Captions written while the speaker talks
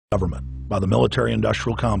government by the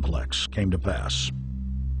military-industrial complex came to pass.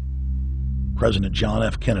 President John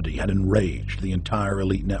F. Kennedy had enraged the entire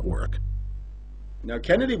elite network. Now,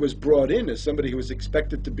 Kennedy was brought in as somebody who was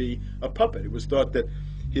expected to be a puppet. It was thought that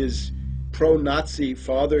his pro-Nazi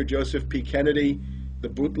father, Joseph P. Kennedy, the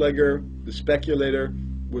bootlegger, the speculator,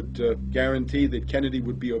 would guarantee that Kennedy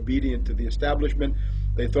would be obedient to the establishment.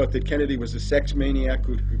 They thought that Kennedy was a sex maniac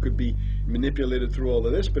who could be manipulated through all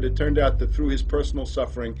of this, but it turned out that through his personal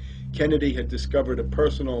suffering, Kennedy had discovered a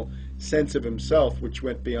personal sense of himself which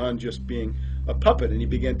went beyond just being a puppet, and he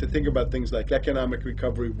began to think about things like economic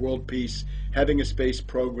recovery, world peace, having a space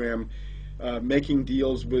program, making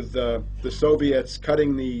deals with the Soviets,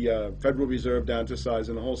 cutting the Federal Reserve down to size,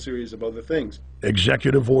 and a whole series of other things.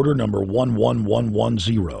 Executive Order number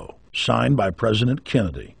 11110, signed by President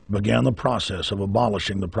Kennedy, began the process of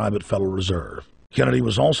abolishing the private Federal Reserve. Kennedy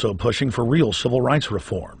was also pushing for real civil rights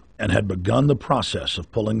reform and had begun the process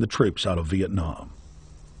of pulling the troops out of Vietnam.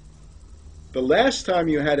 The last time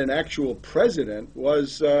you had an actual president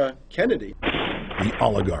was Kennedy. The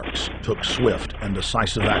oligarchs took swift and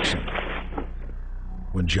decisive action.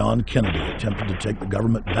 When John Kennedy attempted to take the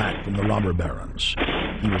government back from the robber barons,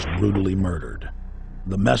 he was brutally murdered.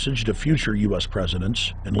 The message to future U.S.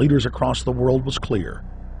 presidents and leaders across the world was clear: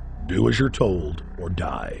 do as you're told or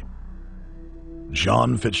die.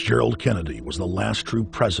 John Fitzgerald Kennedy was the last true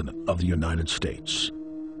president of the United States.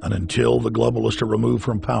 And until the globalists are removed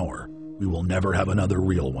from power, we will never have another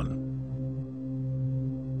real one.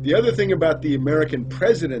 The other thing about the American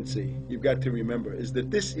presidency you've got to remember is that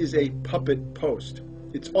this is a puppet post.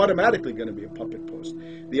 It's automatically going to be a puppet post.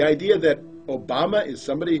 The idea that Obama is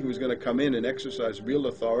somebody who's going to come in and exercise real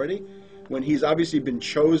authority when he's obviously been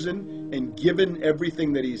chosen and given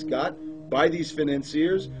everything that he's got by these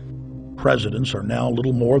financiers. Presidents are now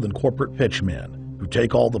little more than corporate pitchmen who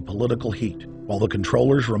take all the political heat, while the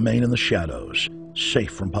controllers remain in the shadows,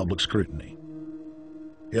 safe from public scrutiny.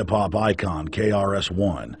 Hip-hop icon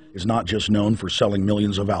KRS-One is not just known for selling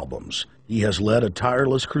millions of albums. He has led a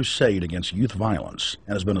tireless crusade against youth violence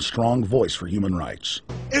and has been a strong voice for human rights.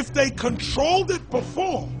 If they controlled it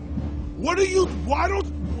before, what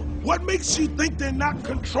makes you think they're not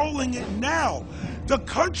controlling it now? The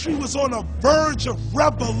country was on a verge of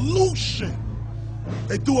revolution.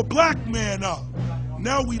 They threw a black man up.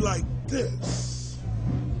 Now we like this.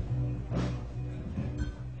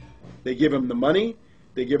 They give him the money,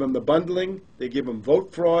 they give him the bundling, they give him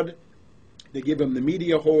vote fraud, they give him the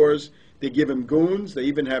media whores, they give him goons. They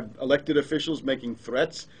even have elected officials making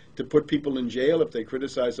threats to put people in jail if they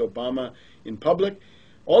criticize Obama in public.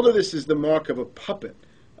 All of this is the mark of a puppet.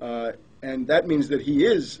 And that means that he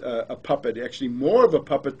is a puppet, actually more of a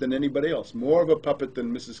puppet than anybody else, more of a puppet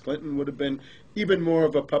than Mrs. Clinton would have been, even more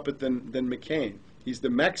of a puppet than McCain. He's the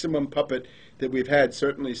maximum puppet that we've had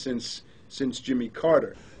certainly since Jimmy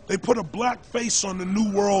Carter. They put a black face on the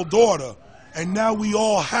New World Order, and now we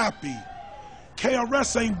all happy.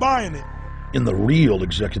 KRS ain't buying it. In the real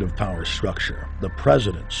executive power structure, the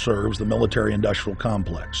president serves the military-industrial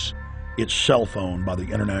complex, itself owned by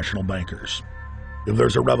the international bankers. If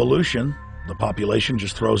there's a revolution, the population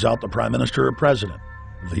just throws out the prime minister or president.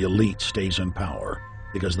 The elite stays in power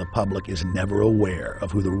because the public is never aware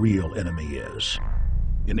of who the real enemy is.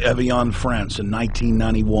 In Evian, France in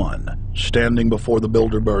 1991, standing before the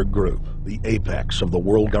Bilderberg Group, the apex of the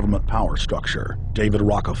world government power structure, David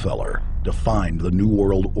Rockefeller defined the New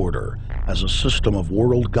World Order as a system of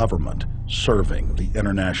world government serving the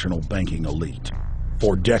international banking elite.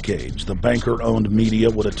 For decades, the banker-owned media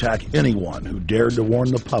would attack anyone who dared to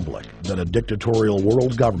warn the public that a dictatorial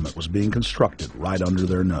world government was being constructed right under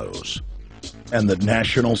their nose, and that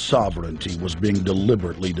national sovereignty was being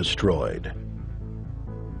deliberately destroyed.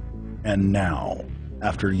 And now,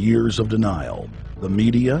 after years of denial, the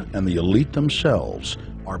media and the elite themselves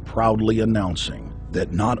are proudly announcing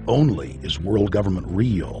that not only is world government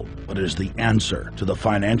real, but it is the answer to the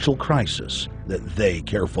financial crisis that they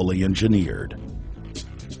carefully engineered.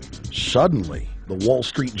 Suddenly, the Wall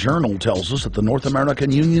Street Journal tells us that the North American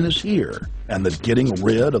Union is here, and that getting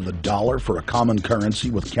rid of the dollar for a common currency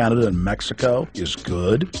with Canada and Mexico is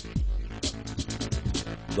good.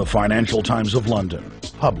 The Financial Times of London,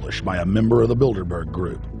 published by a member of the Bilderberg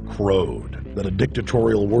Group, crowed that a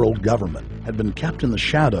dictatorial world government had been kept in the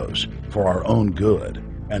shadows for our own good,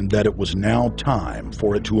 and that it was now time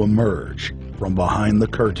for it to emerge from behind the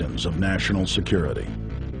curtains of national security.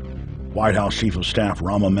 White House Chief of Staff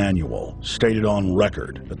Rahm Emanuel stated on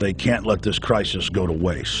record that they can't let this crisis go to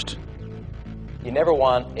waste. You never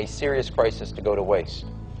want a serious crisis to go to waste.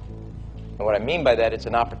 And what I mean by that, it's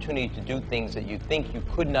an opportunity to do things that you think you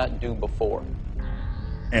could not do before.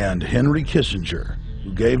 And Henry Kissinger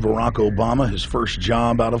who gave Barack Obama his first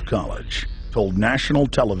job out of college, told national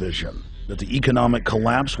television that the economic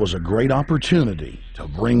collapse was a great opportunity to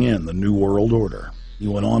bring in the New World Order. He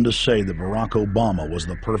went on to say that Barack Obama was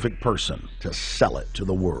the perfect person to sell it to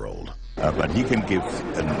the world. But he can give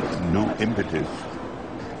a new impetus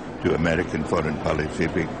to American foreign policy,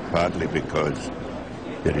 partly because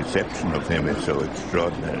the reception of him is so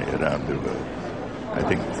extraordinary around the world. I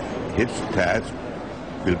think his task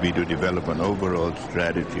will be to develop an overall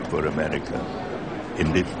strategy for America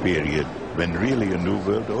in this period when really a new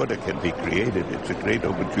world order can be created. It's a great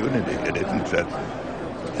opportunity. It isn't just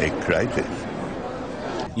a crisis.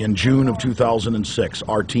 In June of 2006,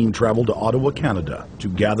 our team traveled to Ottawa, Canada, to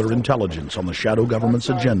gather intelligence on the shadow government's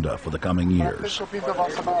agenda for the coming years. I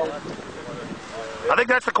think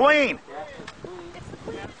that's the Queen.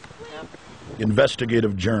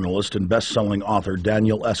 Investigative journalist and best-selling author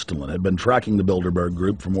Daniel Estulin had been tracking the Bilderberg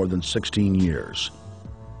Group for more than 16 years.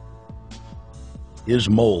 His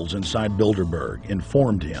moles inside Bilderberg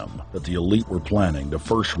informed him that the elite were planning to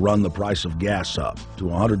first run the price of gas up to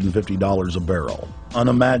 $150 a barrel,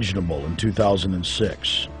 unimaginable in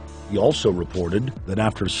 2006. He also reported that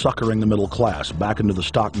after suckering the middle class back into the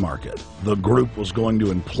stock market, the group was going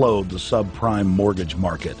to implode the subprime mortgage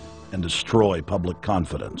market and destroy public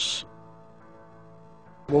confidence.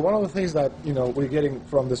 Well, one of the things that, we're getting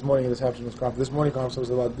from this morning and this afternoon's conference, this morning conference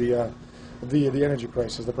was about the energy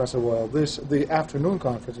crisis, the price of oil. The afternoon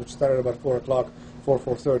conference, which started about 4 o'clock,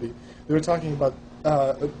 4:30, they were talking about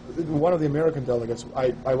one of the American delegates,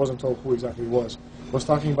 I wasn't told who exactly it was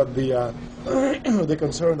talking about the the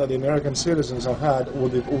concern that the American citizens have had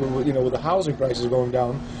with the housing prices going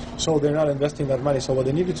down, so they're not investing that money. So what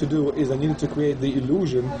they needed to do is they needed to create the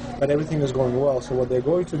illusion that everything is going well. So what they're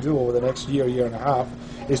going to do over the next year and a half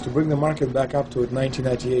is to bring the market back up to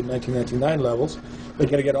 1998, 1999 levels. They're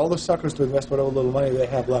going to get all the suckers to invest whatever little money they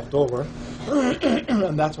have left over,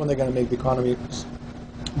 and that's when they're going to make the economy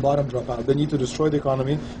bottom drop out. They need to destroy the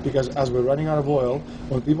economy because as we're running out of oil,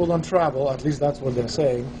 when people don't travel, at least that's what they're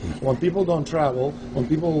saying, when people don't travel, when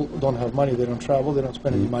people don't have money, they don't travel, they don't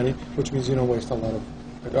spend any money, which means you don't waste a lot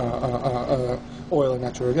of oil and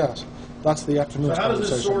natural gas. That's the afternoon. So how does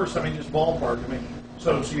this source, just ballpark,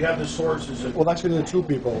 so you have this source, is it? Well, actually there are two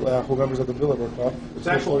people who are members of the Bilderberg Club. It's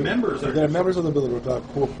actual members? They're members of the Bilderberg Club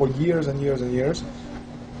who for years and years and years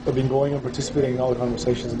have been going and participating in all the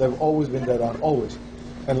conversations, and they've always been dead on, always.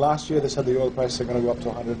 And last year they said the oil prices are going to go up to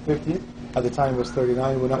 150. At the time it was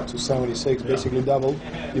 39, went up to 76, basically doubled.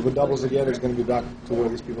 If it doubles again, it's going to be back to where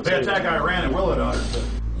these people say. They attack Iran and will it?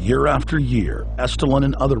 Year after year, Estulin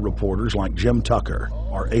and other reporters like Jim Tucker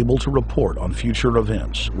are able to report on future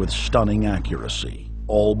events with stunning accuracy,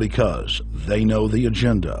 all because they know the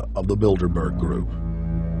agenda of the Bilderberg Group.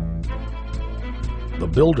 The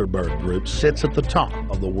Bilderberg Group sits at the top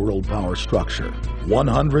of the world power structure.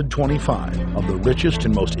 125 of the richest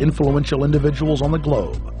and most influential individuals on the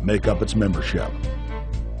globe make up its membership.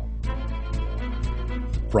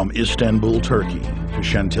 From Istanbul, Turkey to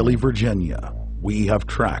Chantilly, Virginia, we have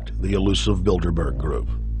tracked the elusive Bilderberg Group.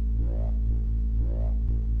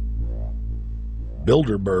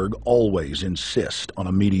 Bilderberg always insist on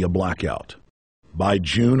a media blackout. By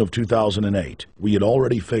June of 2008, we had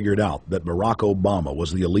already figured out that Barack Obama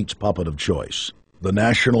was the elite's puppet of choice. The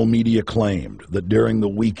national media claimed that during the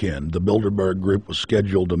weekend the Bilderberg Group was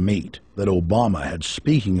scheduled to meet, that Obama had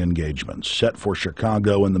speaking engagements set for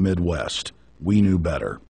Chicago and the Midwest. We knew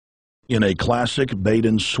better. In a classic bait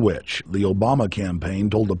and switch, the Obama campaign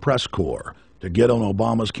told the press corps to get on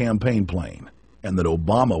Obama's campaign plane, and that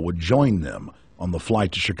Obama would join them on the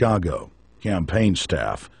flight to Chicago. Campaign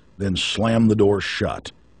staff then slammed the door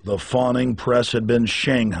shut. The fawning press had been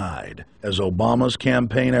shanghaied as Obama's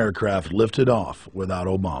campaign aircraft lifted off without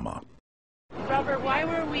Obama. Robert, why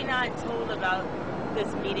were we not told about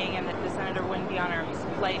this meeting and that the senator wouldn't be on our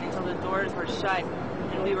flight until the doors were shut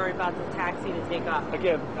and we were about to taxi to take off?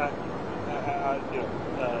 Again,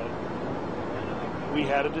 we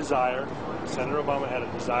had a desire, Senator Obama had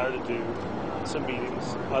a desire to do some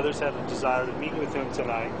meetings. Others had a desire to meet with him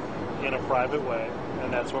tonight in a private way,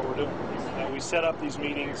 and that's what we're doing. And we set up these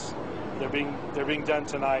meetings. They're being done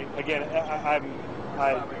tonight. Again,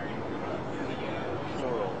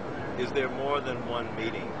 Is there more than one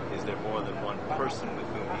meeting? Is there more than one person with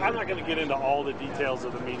whom I'm not going to get into all the details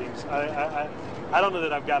of the meetings. I don't know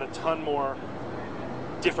that I've got a ton more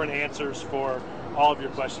different answers for all of your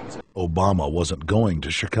questions. Obama wasn't going to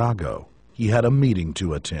Chicago. He had a meeting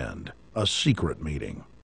to attend, a secret meeting.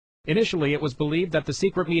 Initially, it was believed that the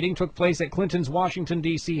secret meeting took place at Clinton's Washington,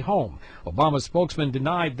 D.C. home. Obama's spokesman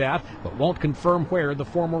denied that, but won't confirm where the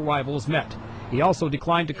former rivals met. He also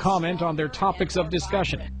declined to comment on their topics of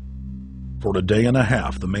discussion. For a day and a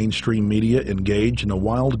half, the mainstream media engaged in a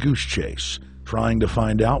wild goose chase, trying to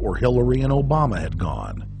find out where Hillary and Obama had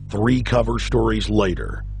gone. 3 cover stories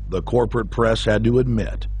later, the corporate press had to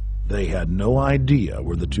admit they had no idea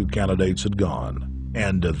where the 2 candidates had gone.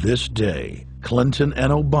 And to this day, Clinton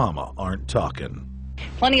and Obama aren't talking.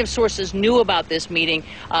 Plenty of sources knew about this meeting,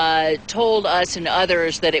 told us and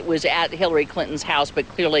others that it was at Hillary Clinton's house, but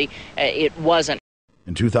clearly it wasn't.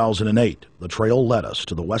 In 2008, the trail led us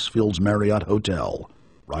to the Westfields Marriott Hotel,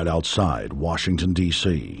 right outside Washington,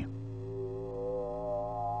 D.C.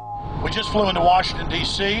 We just flew into Washington,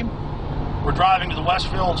 D.C. We're driving to the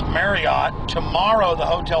Westfields Marriott. Tomorrow, the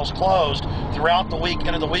hotel's closed throughout the week,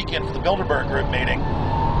 into the weekend for the Bilderberg Group meeting.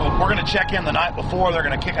 We're going to check in the night before. They're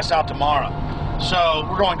going to kick us out tomorrow. So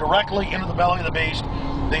we're going directly into the belly of the beast.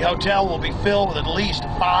 The hotel will be filled with at least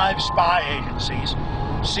 5 spy agencies: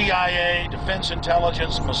 CIA, Defense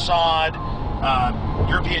Intelligence, Mossad,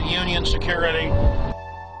 European Union security.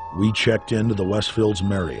 We checked into the Westfields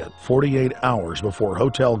Marriott 48 hours before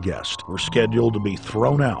hotel guests were scheduled to be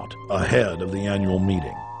thrown out ahead of the annual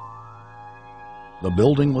meeting. The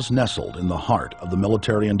building was nestled in the heart of the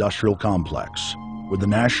military-industrial complex, with the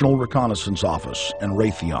National Reconnaissance Office and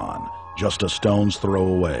Raytheon just a stone's throw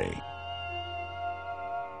away.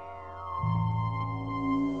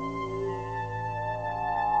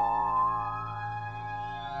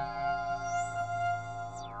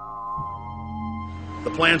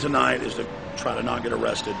 The plan tonight is to try to not get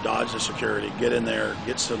arrested, dodge the security, get in there,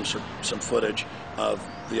 get some footage of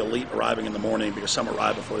the elite arriving in the morning, because some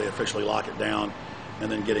arrive before they officially lock it down,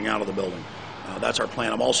 and then getting out of the building. That's our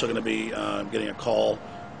plan. I'm also going to be getting a call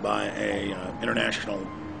by a international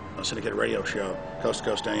syndicated radio show, Coast to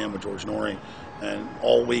Coast AM with George Norrie, and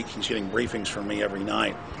all week he's getting briefings from me every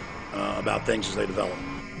night about things as they develop.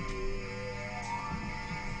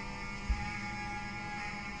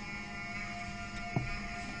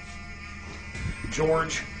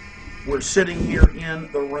 George, we're sitting here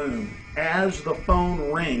in the room. As the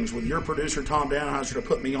phone rings with your producer, Tom Danheiser, to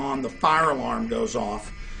put me on, the fire alarm goes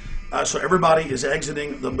off. So everybody is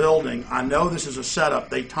exiting the building. I know this is a setup.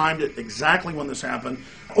 They timed it exactly when this happened.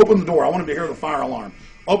 Open the door. I want them to hear the fire alarm.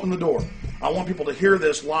 Open the door. I want people to hear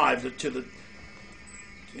this live to the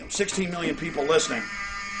 16 million people listening.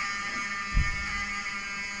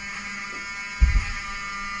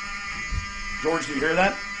 George, do you hear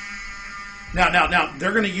that? Now,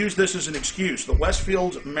 they're going to use this as an excuse. The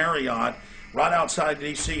Westfields Marriott, right outside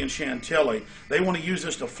D.C. in Chantilly, they want to use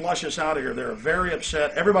this to flush us out of here. They're very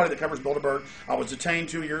upset. Everybody that covers Bilderberg, I was detained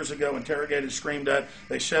 2 years ago, interrogated, screamed at.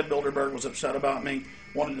 They said Bilderberg was upset about me,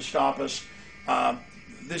 wanted to stop us.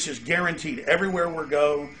 This is guaranteed. Everywhere we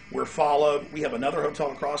go, we're followed. We have another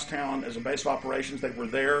hotel across town as a base of operations. They were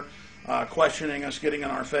there questioning us, getting in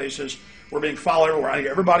our faces. We're being followed everywhere. I need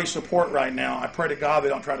everybody's support right now. I pray to God they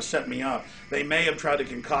don't try to set me up. They may have tried to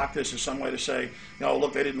concoct this as some way to say,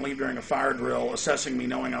 look, they didn't leave during a fire drill, assessing me,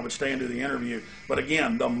 knowing I would stay and do the interview. But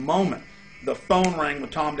again, the moment the phone rang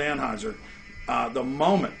with Tom Danheiser, the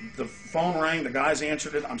moment the phone rang, the guys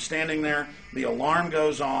answered it, I'm standing there, the alarm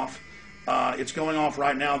goes off. It's going off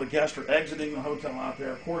right now. The guests are exiting the hotel out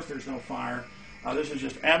there. Of course, there's no fire. This is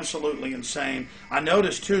just absolutely insane. I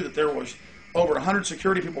noticed, too, that there was over 100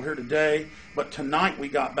 security people here today, but tonight we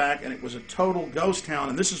got back and it was a total ghost town,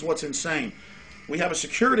 and this is what's insane. We have a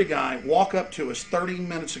security guy walk up to us 30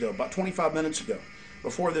 minutes ago, about 25 minutes ago,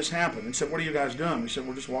 before this happened, and said, "What are you guys doing?" We said,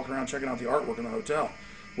 "We're just walking around checking out the artwork in the hotel,"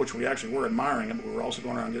 which we actually were admiring it, but we were also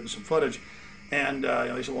going around getting some footage. And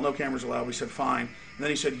they said, "Well, no cameras allowed." We said, "Fine." And then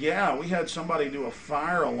he said, "Yeah, we had somebody do a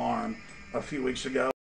fire alarm a few weeks ago."